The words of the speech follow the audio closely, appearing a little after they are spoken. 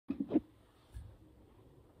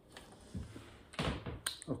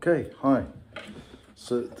Okay, hi.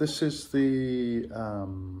 So this is the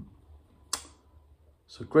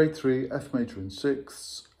grade 3 F major in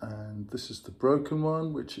 6th, and this is the broken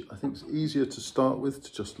one, which I think is easier to start with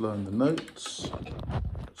to just learn the notes.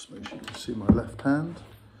 Just make sure you can see my left hand.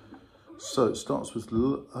 So it starts with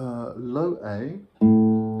low A,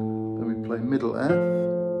 then we play middle F,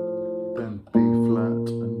 then B flat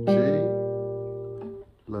and G,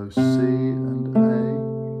 low C and A,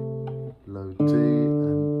 low D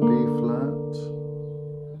and B flat,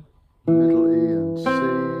 middle E and C,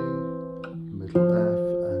 middle F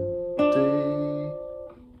and D,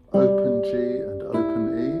 open G and open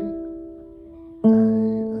E, A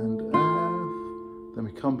and F, then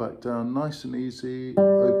we come back down nice and easy,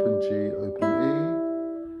 open G, open E,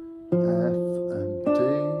 F and D,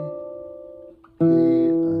 E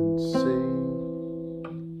and C,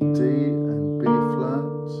 D and B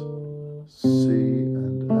flat, C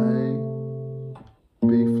and A,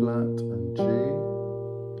 B flat and G,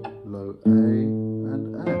 low A and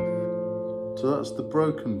F. So that's the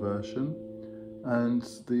broken version, and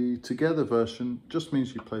the together version just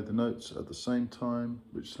means you play the notes at the same time,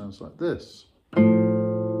 which sounds like this.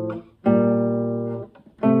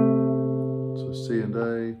 So C and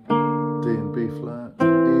A, D and B flat, E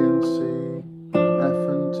and C, F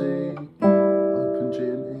and D, open G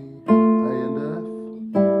and E, A and F,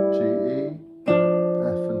 G, E,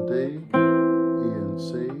 F and D, E and C,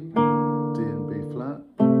 D and B flat,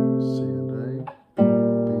 C and A,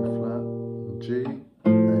 B flat, G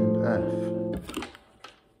and F.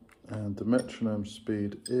 And the metronome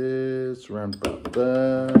speed is around about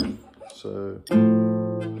there. So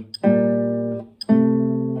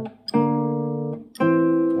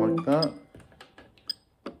like that,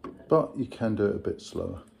 but you can do it a bit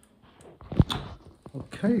slower.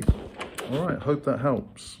 Okay, all right, hope that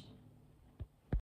helps.